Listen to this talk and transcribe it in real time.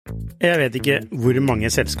Jeg vet ikke hvor mange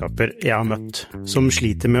selskaper jeg har møtt som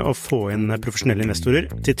sliter med å få inn profesjonelle investorer,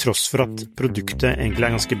 til tross for at produktet egentlig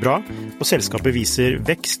er ganske bra, og selskapet viser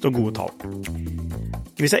vekst og gode tall.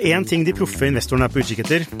 Hvis det er en ting de proffe investorene er på utkikk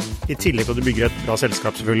etter, i tillegg til at du bygger et bra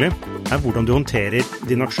selskap selvfølgelig, er hvordan du håndterer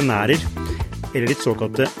dine aksjonærer, eller ditt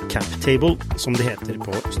såkalte cap table, som det heter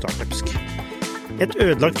på startupsk. Et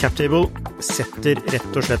ødelagt cap table setter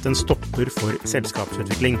rett og slett en stopper for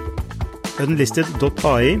selskapsutvikling.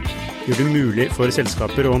 Unlisted.ai gjør det mulig for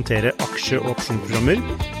selskaper å håndtere aksje- og opsjonsprogrammer,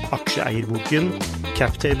 aksjeeierboken,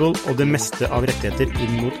 captable og det meste av rettigheter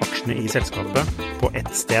inn mot aksjene i selskapet på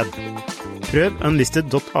ett sted. Prøv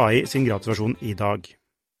Unlisted.ai sin gratisversjon i dag.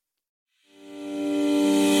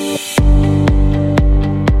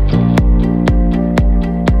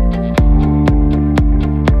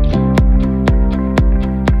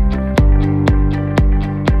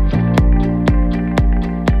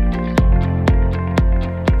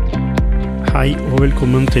 Hei og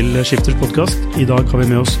velkommen til Skifters podcast. I dag har vi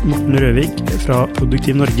med oss Morten Røvik fra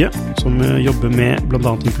Produktiv Norge, som jobber med blant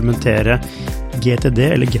annet å implementere GTD,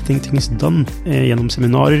 eller Getting Things Done, gjennom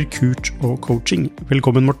seminarer, kurs og coaching.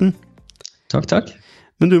 Velkommen, Morten. Takk.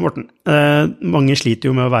 Men du, Morten, mange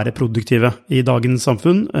sliter jo med å være produktive i dagens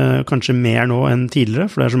samfunn, kanskje mer nå enn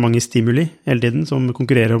tidligere, for det er så mange stimuli hele tiden som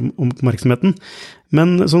konkurrerer om oppmerksomheten.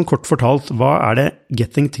 Men sånn kort fortalt, hva er det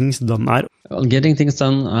Getting Things Done er? Getting Things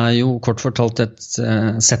Done er jo kort fortalt et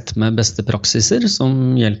sett med beste praksiser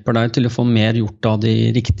som hjelper deg til å få mer gjort av de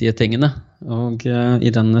riktige tingene. Og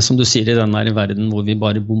i denne, som du sier, i denne verden hvor vi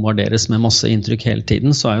bare bombarderes med masse inntrykk hele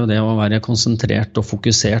tiden, så er jo det å være konsentrert og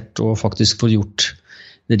fokusert og faktisk få gjort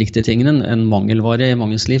de riktige tingene en mangelvare i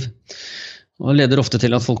manges liv. Og leder ofte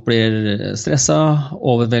til at folk blir stresset,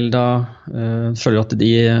 overveldet, føler at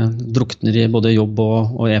de drukner i både jobb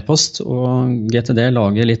og e-post. Og GTD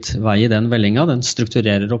lager litt vei i den vellinga. Den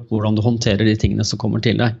strukturerer opp hvordan du håndterer de tingene som kommer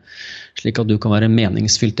til deg, slik at du kan være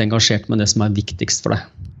meningsfylt engasjert med det som er viktigst for deg.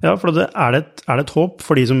 Ja, for er det et håp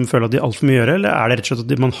for de som føler at de har alt for mye å gjøre, eller er det rett og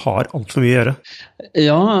slett at man har alt for mye å gjøre?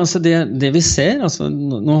 Ja, altså det vi ser, altså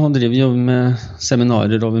nå driver vi jo med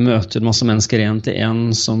seminarer og vi møter masse mennesker en til en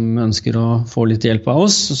som ønsker å få litt hjelp av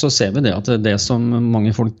oss, så ser vi det at det som mange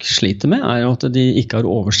folk sliter med er jo at de ikke har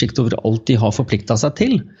oversikt over alt de har forpliktet seg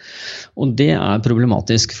til. Og det er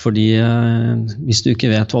problematisk, fordi hvis du ikke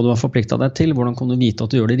vet hva du har forpliktet deg til, hvordan kan du vite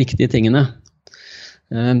at du gjør de riktige tingene?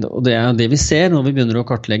 Og det er det vi ser når vi begynner å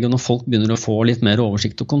kartlegge, og når folk begynner å få litt mer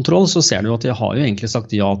oversikt og kontroll, så ser du at de har jo egentlig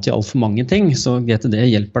sagt ja til alt for mange ting, så GTD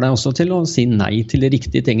hjelper deg også til å si nei til de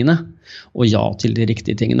riktige tingene, og ja til de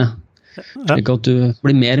riktige tingene. Slik at du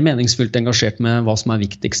blir mer meningsfullt engasjert med hva som er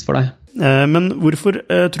viktigst for deg. Men hvorfor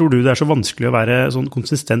tror du det er så vanskelig å være sånn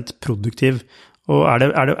konsistent produktiv, og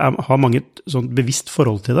har mange et sånt bevisst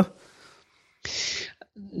forhold til det?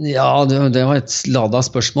 Ja, det var et ladet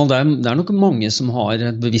spørsmål. Det er nok mange som har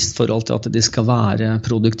et bevisst forhold til at de skal være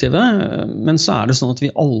produktive, men så er det sånn at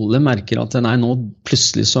vi alle merker at nei, nå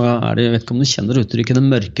plutselig så er det, jeg vet ikke om du kjenner uttrykket, den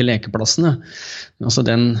mørke lekeplassene. Altså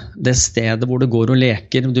det stedet hvor det går og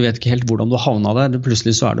leker, du vet ikke helt hvordan du havna der,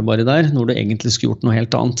 plutselig så er du bare der, når du egentlig skulle gjort noe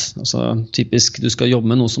helt annet. Altså typisk, du skal jobbe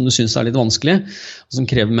med noe som du synes er litt vanskelig, og som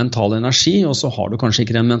krever mental energi, og så har du kanskje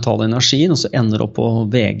ikke den mentale energien, og så ender du opp på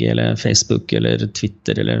VG eller Facebook eller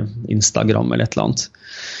Twitter eller Instagram eller et eller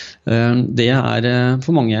annet. Det er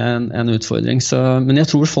for mange en utfordring, men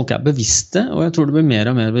jeg tror folk er bevisste, og jeg tror det blir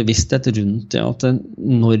mer og mer bevissthet rundt det at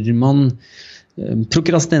når man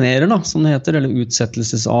prokrastinerer, da, som det heter, eller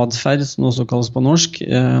utsettelsesadferd, som det også kalles på norsk,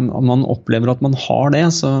 om man opplever at man har det,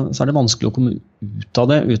 så er det vanskelig å komme ut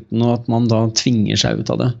av det uten at man da tvinger seg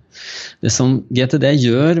ut av det. Det som GTD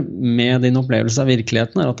gjør med din opplevelse av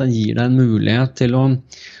virkeligheten er at den gir deg en mulighet til å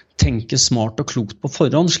tenke smart og klokt på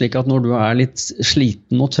forhånd, slik at når du er litt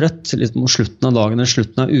sliten og trøtt, litt mot slutten av dagen eller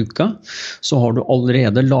slutten av uka, så har du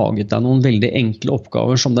allerede laget deg noen veldig enkle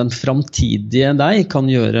oppgaver som den framtidige deg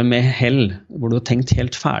kan gjøre med hell, hvor du har tenkt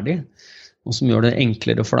helt ferdig, og som gjør det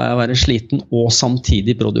enklere for deg å være sliten og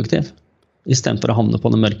samtidig produktiv, i stedet for å havne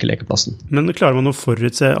på den mørke lekeplassen. Men klarer man å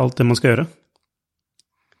forutse alt det man skal gjøre?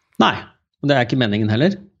 Nei, det er ikke meningen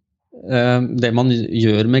heller. Det man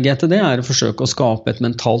gjør med GTD er å forsøke å skape et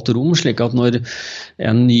mentalt rom, slik at når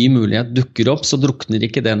en ny mulighet dukker opp, så drukner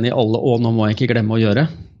ikke den i alle, nå må jeg ikke glemme å gjøre.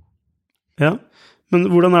 Ja, men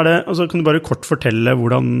hvordan er det, altså kan du bare kort fortelle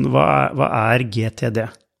hva er GTD?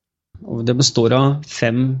 Det består av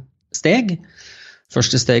 5 steg.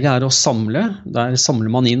 Første steget er å samle. Der samler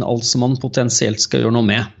man inn alt som man potensielt skal gjøre noe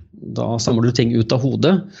med. Da samler du ting ut av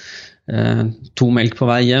hodet. 2 melk på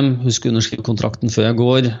vei hjem, husk å underskrive kontrakten før jeg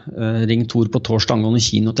går, ring Tor på torsdag angående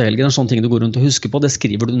kino til helgen, sånne ting du går rundt og husker på, det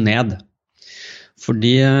skriver du ned.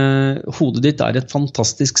 Fordi hodet ditt et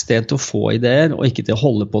fantastisk sted til å få ideer, og ikke til å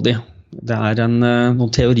holde på de. Det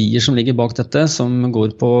noen teorier som ligger bak dette, som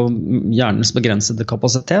går på hjernens begrensede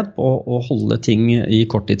kapasitet på å holde ting i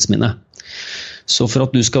korttidsminne. Så for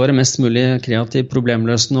at du skal være mest mulig kreativ,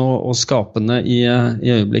 problemløsende og skapende i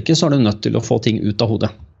øyeblikket, så du nødt til å få ting ut av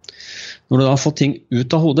hodet. Når du da har fått ting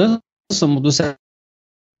ut av hodet, så må du sette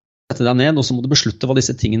deg ned, og så må du beslutte hva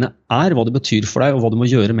disse tingene hva det betyr for deg, og hva du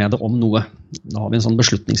må gjøre med det om noe. Da har vi en sånn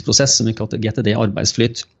beslutningsprosess som vi kaller GTD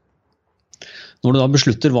arbeidsflyt. Når du da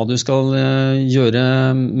beslutter hva du skal gjøre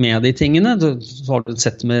med de tingene, så har du et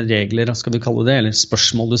sett med regler, skal vi kalle det, eller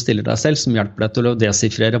spørsmål du stiller deg selv, som hjelper deg til å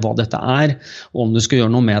desifrere hva dette og om du skal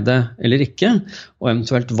gjøre noe med det eller ikke, og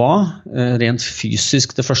eventuelt hva, rent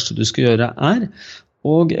fysisk det første du skal gjøre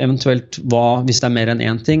og eventuelt hva, hvis det mer enn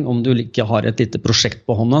en ting, om du ikke har et lite prosjekt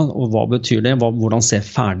på hånda, og hva betyr det, hvordan ser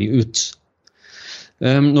ferdig ut.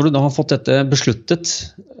 Når du da har fått dette besluttet,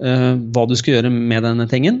 hva du skal gjøre med denne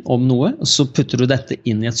tingen, om noe, så putter du dette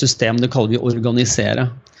inn i et system, det kaller vi organisere.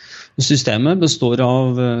 Systemet består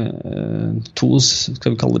av to,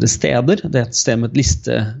 skal vi kalle det steder, det et sted med et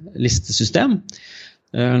listesystem,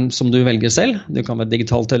 som du velger selv, det kan være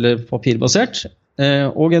digitalt eller papirbasert,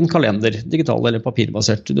 og en kalender, digital eller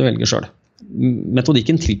papirbasert, du velger selv.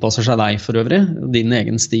 Metodikken tilpasser seg deg for øvrig, din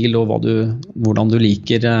egen stil og hvordan du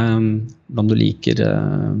liker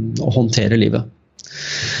å håndtere livet.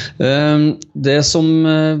 Det som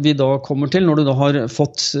vi da kommer til, når du da har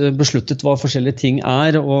fått besluttet hva forskjellige ting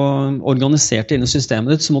og organisert det inn i systemet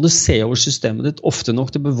ditt, så må du se over systemet ditt ofte nok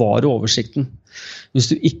til å bevare oversikten. Hvis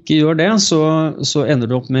du ikke gjør det, så ender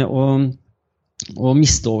du opp med å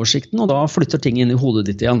miste oversikten, og da flytter ting inn i hodet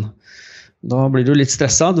ditt igjen. Da blir du litt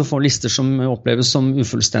stresset, du får lister som oppleves som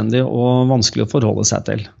ufullstendige og vanskelig å forholde seg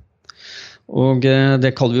til. Og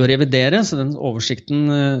det kaller vi å revidere, så den oversikten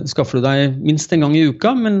skaffer du deg minst en gang i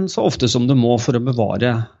uka, men så ofte som du må for å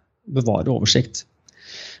bevare oversikt.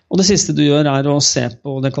 Og det siste du gjør å se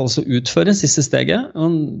på, det kalles å utføre, siste steget.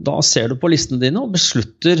 Og da ser du på listene dine og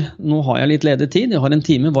beslutter, nå har jeg litt ledig tid, jeg har en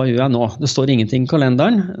time, hva gjør jeg nå? Det står ingenting i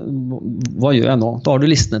kalenderen, hva gjør jeg nå? Da har du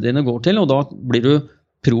listene dine går til, og da blir du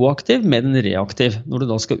proaktiv, mer enn reaktiv. Når du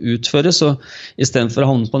da skal utføre, så i stedet for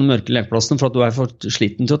å havne på den mørke lekeplassen for at du for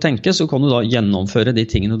sliten til å tenke, så kan du da gjennomføre de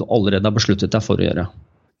tingene du allerede har besluttet deg for å gjøre.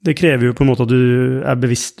 Det krever jo på en måte at du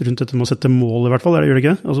bevisst rundt dette med å sette mål i hvert fall, gjør det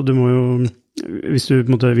ikke det? Altså du må jo, hvis du på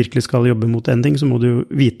en måte virkelig skal jobbe mot en ting, så må du jo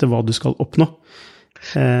vite hva du skal oppnå.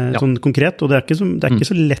 Sånn konkret, og det ikke så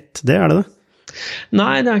lett det, det?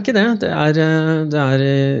 Nei, det ikke det. Det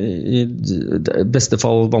i beste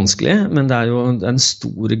fall vanskelig, men det jo en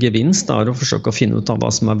stor gevinst å forsøke å finne ut av hva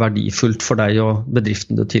som verdifullt for deg og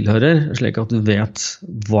bedriften du tilhører, slik at du vet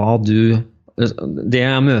hva det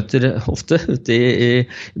jeg møter ofte ute i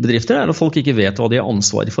bedrifter at folk ikke vet hva de har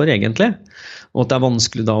ansvar for egentlig, og at det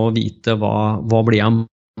vanskelig da å vite hva blir jeg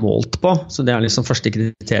målt på, så det liksom første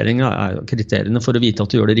kriteriene for å vite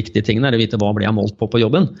at du gjør de riktige tingene, å vite hva blir jeg målt på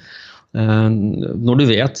jobben. Når du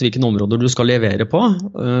vet hvilke områder du skal levere på,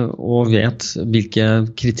 og vet hvilke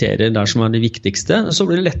kriterier der som det viktigste, så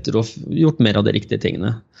blir det lettere å gjort mer av de riktige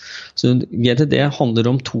tingene. Så GTD handler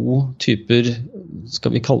om to typer,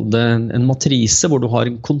 skal vi kalle det en matrise, hvor du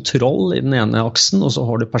har kontroll i den ene aksen, og så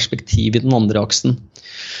har du perspektiv i den andre aksen.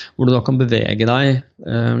 Hvor du da kan bevege deg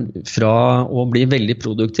fra å bli veldig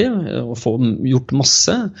produktiv, og få gjort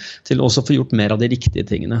masse, til også å få gjort mer av de riktige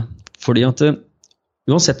tingene. Fordi at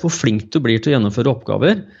uansett hvor flink du blir til å gjennomføre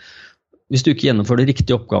oppgaver, hvis du ikke gjennomfører de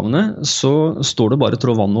riktige oppgavene, så står du bare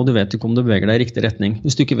trå vannet, og du vet ikke om du beveger deg i riktig retning.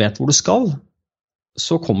 Hvis du ikke vet hvor du skal,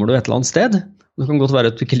 så kommer du et eller annet sted. Det kan godt være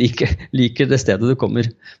at du ikke liker det stedet du kommer.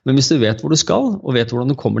 Men hvis du vet hvor du skal, og vet hvordan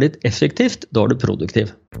du kommer dit effektivt, da du produktiv.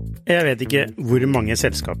 Jeg vet ikke hvor mange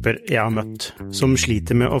selskaper jeg har møtt som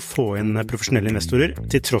sliter med å få inn profesjonelle investorer,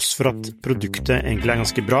 til tross for at produktet egentlig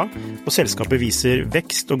ganske bra, og selskapet viser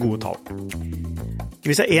vekst og gode tall.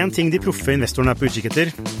 Hvis det en ting de proffe investorene på utkikk etter,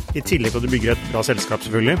 i tillegg til at du bygger et bra selskap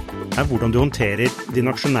selvfølgelig, hvordan du håndterer dine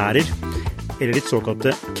aksjonærer, eller ditt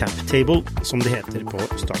såkalte cap table, som det heter på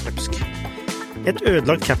startupsk. Et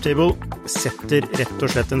ødelagt cap table setter rett og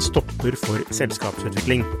slett en stopper for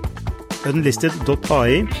selskapsutvikling.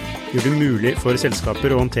 Unlisted.ai gjør det mulig for selskaper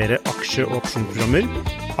å håndtere aksje- og opsjonsprogrammer,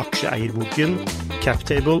 aksjeeierboken, cap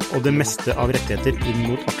table og det meste av rettigheter inn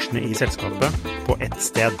mot aksjene i selskapet på ett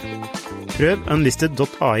sted. Prøv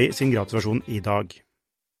Unlisted.ai sin gratisversjon i dag.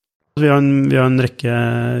 Vi har en rekke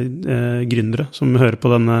gründere som hører på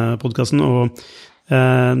denne podcasten, og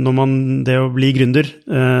når det å bli gründer,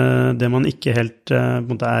 det man ikke helt på en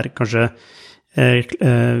måte kanskje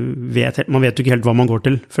man vet jo ikke helt hva man går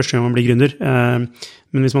til første gang man blir gründer,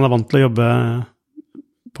 men hvis man vant til å jobbe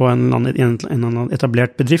på en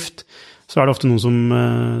etablert bedrift, så det ofte noen som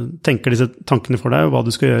tenker disse tankene for deg, hva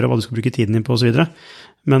du skal gjøre, hva du skal bruke tiden din på, og så videre.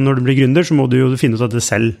 Men når du blir gründer, så må du jo finne ut av det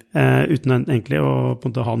selv, uten egentlig å på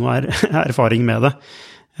en måte ha noe erfaring med det.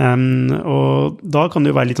 Og da kan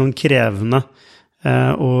det jo være litt sånn krevende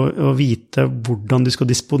å vite hvordan du skal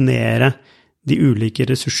disponere de ulike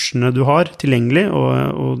ressursene du har tilgjengelig,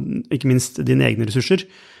 og ikke minst dine egne ressurser.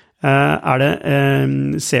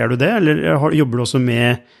 Ser du det, eller jobber du også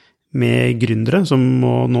med gründere som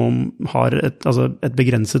nå har et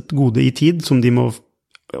begrenset gode i tid, som de må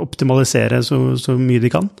optimalisere så mye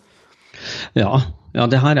de kan? Ja,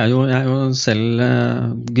 det her jeg er jo selv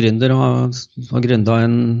gründer og har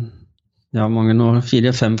gründet mange nå,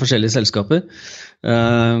 4-5 forskjellige selskaper.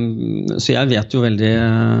 Så jeg vet jo veldig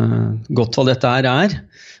godt hva dette er,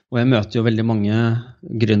 og jeg møter jo veldig mange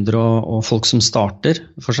gründere og folk som starter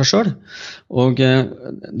for seg selv. Og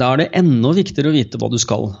da det enda viktigere å vite hva du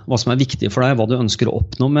skal, hva som viktig for deg, hva du ønsker å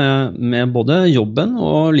oppnå med både jobben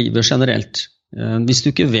og livet generelt. Hvis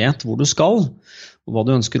du ikke vet hvor du skal, og hva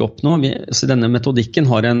du ønsker å oppnå, så denne metodikken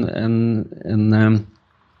har en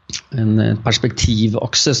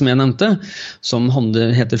perspektivakse som jeg nevnte, som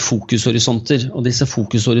heter fokushorisonter, og disse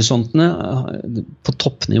fokushorisontene på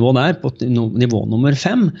toppnivå der, på nivå nummer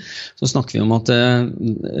 5, så snakker vi om at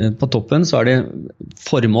på toppen så det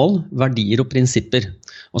formål, verdier og prinsipper.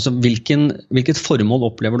 Altså hvilket formål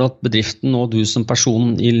opplever du at bedriften og du som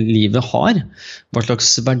person i livet har? Hva slags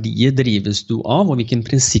verdier drives du av, og hvilke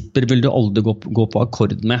prinsipper vil du aldri gå på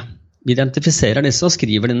akkord med? Vi identifiserer disse og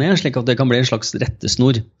skriver det ned, slik at det kan bli en slags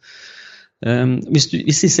rettesnor. Hvis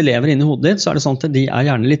disse lever inne i hodet ditt, så det sånn at de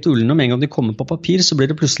gjerne litt ullende, og med en gang de kommer på papir, så blir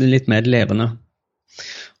det plutselig litt mer levende.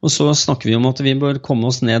 Og så snakker vi om at vi bør komme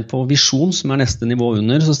oss ned på visjon, som neste nivå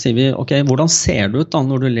under. Så sier vi, ok, hvordan ser det ut da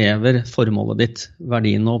når du lever formålet ditt,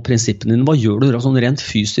 verdiene og prinsippene dine? Hva gjør du da sånn rent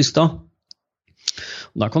fysisk da?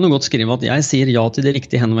 Og da kan du godt skrive at jeg sier ja til de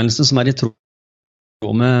riktige henvendelsene som i tråd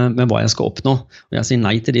med hva jeg skal oppnå, og jeg sier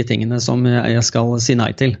nei til de tingene som jeg skal si nei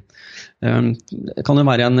til. Det kan jo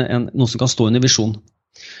være noe som kan stå under visjon.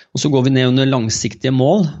 Og så går vi ned under langsiktige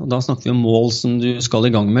mål, og da snakker vi om mål som du skal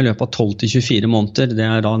i gang med i løpet av 12-24 måneder. Det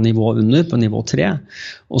da nivå under, på nivå 3,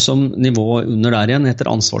 og som nivå under der igjen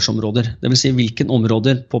heter ansvarsområder. Det vil si hvilke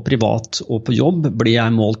områder på privat og på jobb blir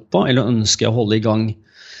jeg målt på, eller ønsker jeg å holde i gang.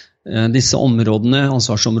 Disse områdene,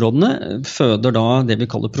 ansvarsområdene, føder da det vi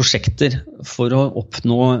kaller prosjekter for å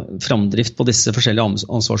oppnå framdrift på disse forskjellige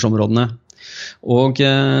ansvarsområdene. Og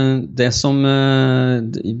det som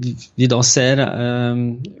vi da ser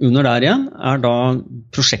under der igjen, da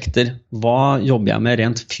prosjekter. Hva jobber jeg med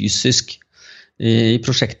rent fysisk i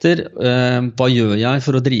prosjekter? Hva gjør jeg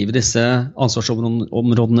for å drive disse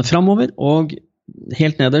ansvarsområdene fremover? Og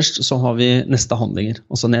helt nederst så har vi neste handlinger,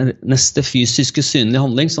 altså neste fysiske synlige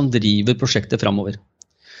handling som driver prosjektet fremover.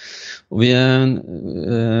 Og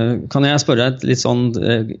kan jeg spørre deg et litt sånn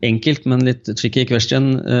enkelt, men litt tricky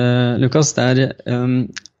question, Lukas,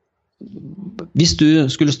 hvis du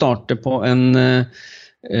skulle starte på den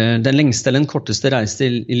lengste eller den korteste reise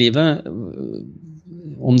i livet,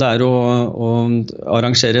 om det å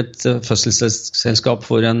arrangere et fødselsselskap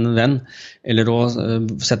for en venn, eller å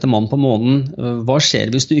sette mann på månen, hva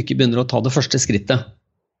skjer hvis du ikke begynner å ta det første skrittet?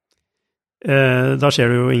 Da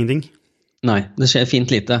skjer det jo ingenting. Nei, det skjer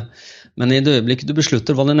fint lite. Men i det øyeblikket du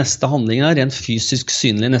beslutter hva den neste handlingen rent fysisk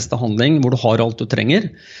synlig neste handling, hvor du har alt du trenger,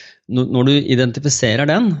 når du identifiserer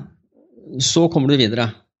den, så kommer du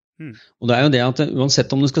videre. Og det jo det at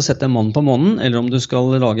uansett om du skal sette en mann på månen, eller om du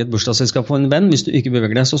skal lage et bursdagsselskap for en venn, hvis du ikke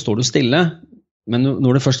beveger deg, så står du stille. Men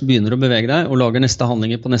når du først begynner å bevege deg, og lager neste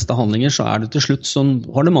handlinger på neste handlinger, så det til slutt sånn,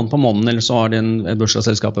 har du mann på månen, eller så har du et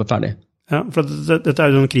bursdagsselskap ferdig. Ja, for dette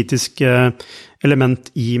jo et kritisk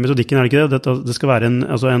element i metodikken, det ikke det? Det skal være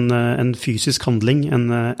en fysisk handling, en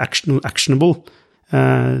actionable,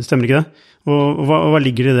 stemmer ikke det? Og hva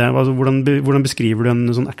ligger i det? Hvordan beskriver du en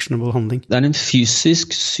sånn actionable handling? Det en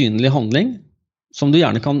fysisk synlig handling, som du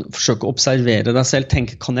gjerne kan forsøke å observere deg selv.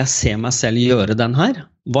 Tenk, kan jeg se meg selv gjøre den her?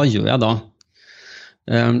 Hva gjør jeg da?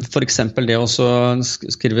 For eksempel det å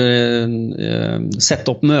skrive, sette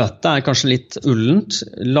opp møte kanskje litt ullent.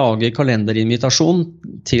 Lage kalenderinvitasjon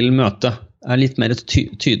til møte litt mer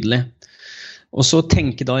tydelig. Og så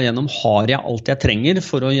tenke da gjennom, har jeg alt jeg trenger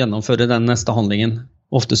for å gjennomføre den neste handlingen?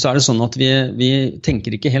 Ofte så det sånn at vi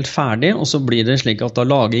tenker ikke helt ferdig, og så blir det slik at da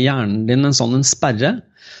lager hjernen din en sperre.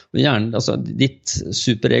 Og hjernen, altså ditt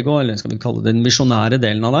superego, eller skal vi kalle det den visjonære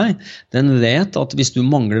delen av deg, den vet at hvis du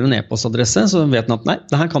mangler en e-postadresse, så vet den at nei,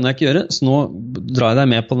 det her kan jeg ikke gjøre, så nå drar jeg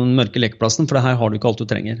deg med på den mørke lekeplassen, for det her har du ikke alt du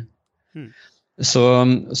trenger.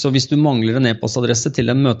 Så hvis du mangler en e-postadresse til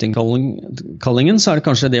den møteinnkallingen, så det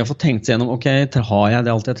kanskje det å få tenkt seg gjennom, ok, har jeg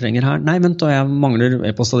det alt jeg trenger her? Nei, vent da, jeg mangler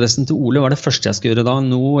e-postadressen til Ole. Hva det første jeg skal gjøre da?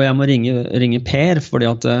 Nå jeg må ringe Per, fordi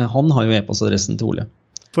at han har jo e-postadressen til Ole.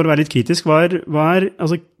 For å være litt kritisk, hva er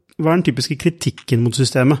den typiske kritikken mot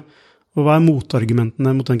systemet? Og hva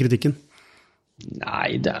motargumentene mot den kritikken?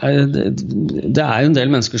 Nei, det jo en del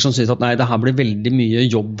mennesker som synes at nei, det her blir veldig mye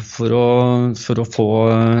jobb for å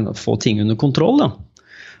få ting under kontroll da.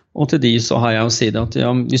 Og til de så har jeg å si det at ja,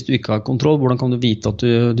 hvis du ikke har kontroll, hvordan kan du vite at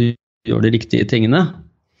du gjør de riktige tingene?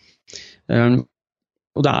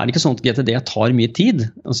 Og det ikke sånn at GTD tar mye tid.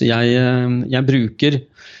 Altså jeg bruker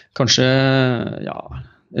kanskje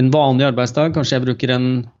en vanlig arbeidsdag, kanskje jeg bruker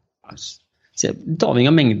litt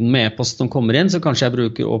avhengig av mengden med e-post som kommer inn, så kanskje jeg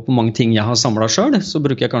bruker og på mange ting jeg har samlet selv, så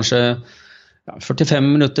bruker jeg kanskje 45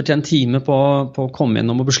 minutter til en time på å komme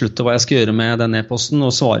gjennom og beslutte hva jeg skal gjøre med den e-posten,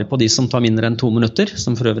 og svare på de som tar mindre enn 2 minutter,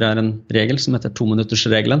 som for øvrig en regel som heter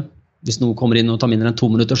 2-minuttersregelen. Hvis noe kommer inn og tar mindre enn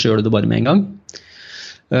 2 minutter, så gjør du det bare med en gang.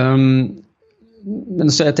 Men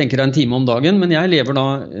så jeg tenker en time om dagen, men jeg lever da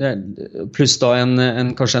pluss da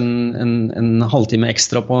kanskje en halvtime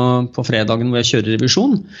ekstra på fredagen hvor jeg kjører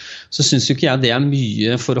revisjon, så synes jo ikke jeg det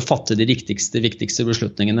mye for å fatte de viktigste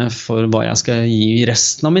beslutningene for hva jeg skal gi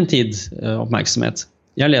resten av min tid oppmerksomhet.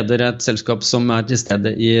 Jeg leder et selskap som til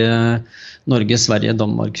stede i Norge, Sverige,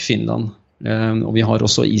 Danmark, Finland. Og vi har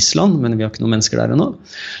også Island, men vi har ikke noen mennesker der ennå.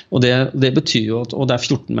 Og det betyr jo at, og det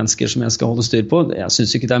 14 mennesker som jeg skal holde styr på, jeg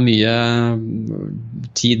synes ikke det mye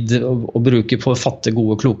tid å bruke på å fatte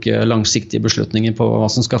gode, kloke, langsiktige beslutninger på hva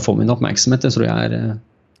som skal få min oppmerksomhet. Det tror jeg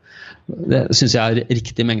det synes jeg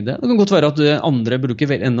riktig mengde. Det kan godt være at andre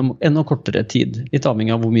bruker enda kortere tid, litt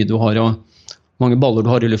avhengig av hvor mye du har og hvor mange baller du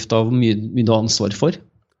har i lufta og hvor mye du har ansvar for.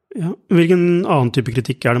 Ja. Hvilken annen type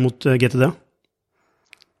kritikk det mot GTD?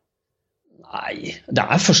 Nei, det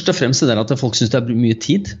først og fremst det at folk synes det mye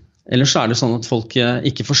tid. Ellers så det sånn at folk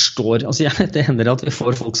ikke forstår. Altså det hender at vi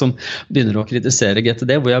får folk som begynner å kritisere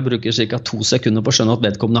GTD, hvor jeg bruker ca. 2 sekunder på å skjønne at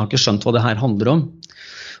vedkommende har ikke skjønt hva det her handler om.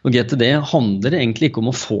 Og GTD handler egentlig ikke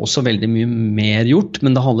om å få så veldig mye mer gjort,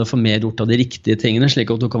 men det handler for mer gjort av de riktige tingene,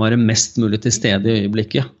 slik at du kan være mest mulig til stede i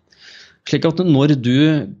øyeblikket. Slik at når du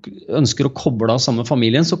ønsker å koble av sammen med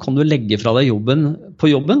familien, så kan du legge fra deg jobben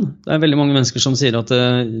på jobben. Det veldig mange mennesker som sier at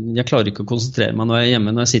jeg klarer ikke å konsentrere meg når jeg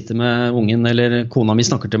hjemme, når jeg sitter med ungen, eller kona mi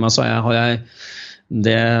snakker til meg, så har jeg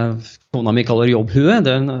det kona mi kaller jobbhue,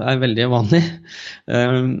 det veldig vanlig.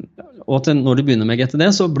 Og at når du begynner med GTD,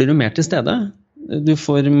 så blir du mer til stede. Du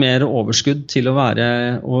får mer overskudd til å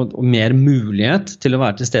være, og mer mulighet til å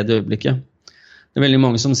være til stede i øyeblikket. Det veldig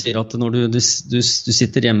mange som sier at når du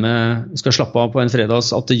sitter hjemme, skal slappe av på en fredag,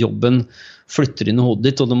 at jobben flytter inn i hodet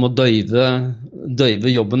ditt, og du må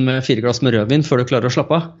døyve jobben med 4 glass med rødvin før du klarer å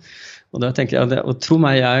slappe av. Og da tenker jeg, og tro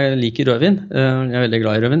meg, jeg liker rødvin, jeg veldig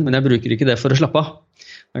glad i rødvin, men jeg bruker ikke det for å slappe av.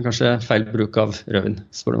 Det kanskje feil bruk av rødvin,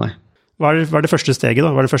 spør du meg. Hva det første steget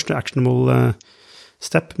da? Hva det første actionable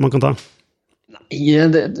step man kan ta? Nei,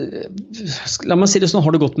 la meg si det sånn,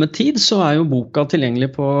 har det gått med tid, så jo boka tilgjengelig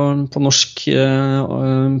på norsk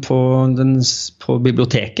på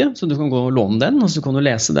biblioteket, så du kan gå og låne den, og så kan du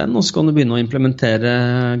lese den, og så kan du begynne å implementere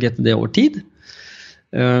GTD over tid.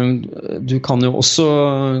 Du kan jo også,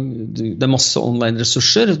 det masse online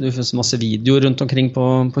ressurser, du får masse videoer rundt omkring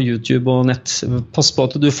på YouTube og nett. Pass på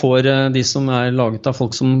at du får de som laget av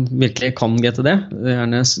folk som virkelig kan GTD,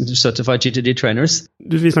 gjerne Certified GTD Trainers.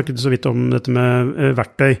 Vi snakket så vidt om dette med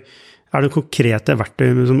verktøy. Det konkrete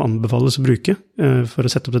verktøy som anbefales å bruke for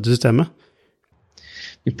å sette opp dette systemet?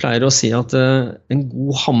 Vi pleier å si at en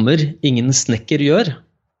god hammer ingen snekker gjør.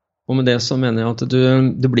 Og med det så mener jeg at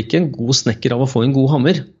du blir ikke en god snekker av å få en god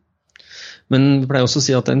hammer. Men vi pleier også å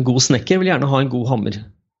si at en god snekker vil gjerne ha en god hammer.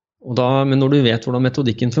 Men når du vet hvordan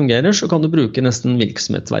metodikken fungerer, så kan du bruke nesten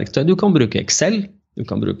virksomhetsverktøy. Du kan bruke Excel, du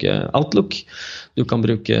kan bruke Outlook, du kan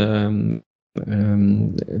bruke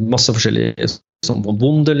masse forskjellige som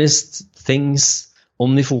Wunderlist, Things,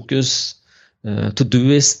 OmniFocus,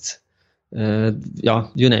 Todoist,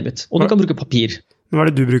 you name it. Og du kan bruke papir. Hva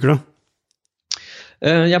det du bruker da?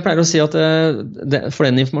 Jeg pleier å si at for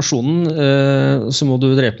den informasjonen så må du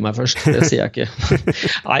drepe meg først, det sier jeg ikke.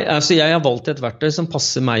 Nei, altså jeg har valgt et verktøy som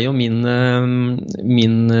passer meg og min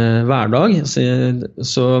hverdag,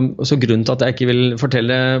 så grunnen til at jeg ikke vil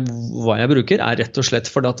fortelle hva jeg bruker rett og slett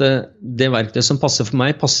fordi at det verktøy som passer for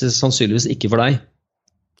meg, passer sannsynligvis ikke for deg.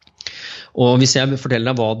 Og hvis jeg forteller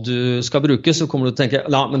deg hva du skal bruke, så kommer du til å tenke,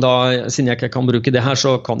 men da, siden jeg ikke kan bruke det her,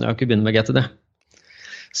 så kan jeg ikke begynne med GTD.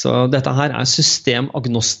 Så dette her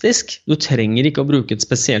systemagnostisk. Du trenger ikke å bruke et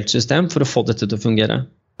spesielt system for å få dette til å fungere.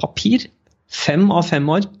 Papir, 5 av 5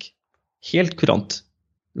 ark, Helt kurant.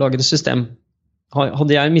 Lager et system.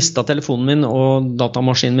 Hadde jeg mistet telefonen min og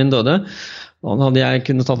datamaskinen min døde, da hadde jeg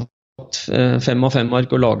kunnet tatt 5 av 5 ark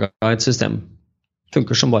og laget et system.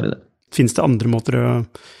 Funker som bare det. Finnes det andre måter å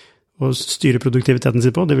styre produktiviteten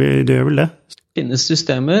sin på? Det gjør vel det? Finnes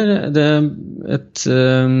systemer.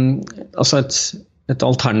 Et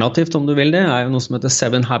alternativt, om du vil det, er jo noe som heter 7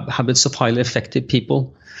 Habits of Highly Effective People.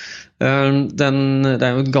 Det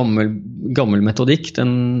er jo et gammel metodikk.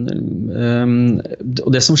 Og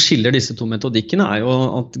det som skiller disse to metodikkene er jo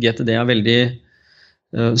at GTD er veldig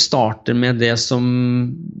starter med det som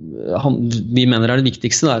vi mener er det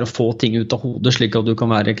viktigste, det er å få ting ut av hodet slik at du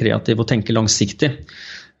kan være kreativ og tenke langsiktig.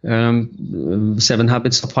 7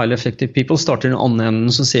 Habits of Highly Effective People starter i den andre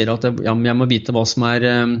enden som sier at jeg må vite hva som er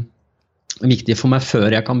viktig for meg før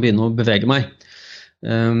jeg kan begynne å bevege meg.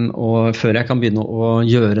 Og før jeg kan begynne å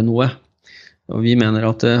gjøre noe. Og vi mener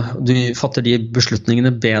at du fatter de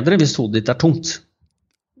beslutningene bedre hvis hodet ditt er tomt.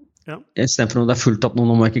 Ja. I stedet for når det er fullt opp, nå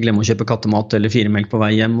må jeg ikke glemme å kjøpe kattemat eller 4-melk på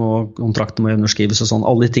vei hjem, og kontrakten må underskrives og sånn.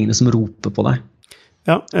 Alle de tingene som roper på deg.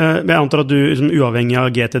 Ja, jeg antar at du liksom, uavhengig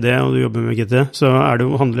av GTD, og du jobber med GTD, så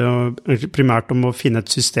handler det primært om å finne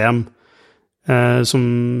et system som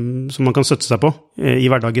man kan støtte seg på i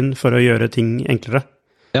hverdagen for å gjøre ting enklere.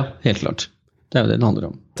 Ja, helt klart. Det er jo det handler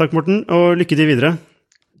om. Takk, Morten, og lykke til videre.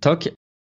 Takk.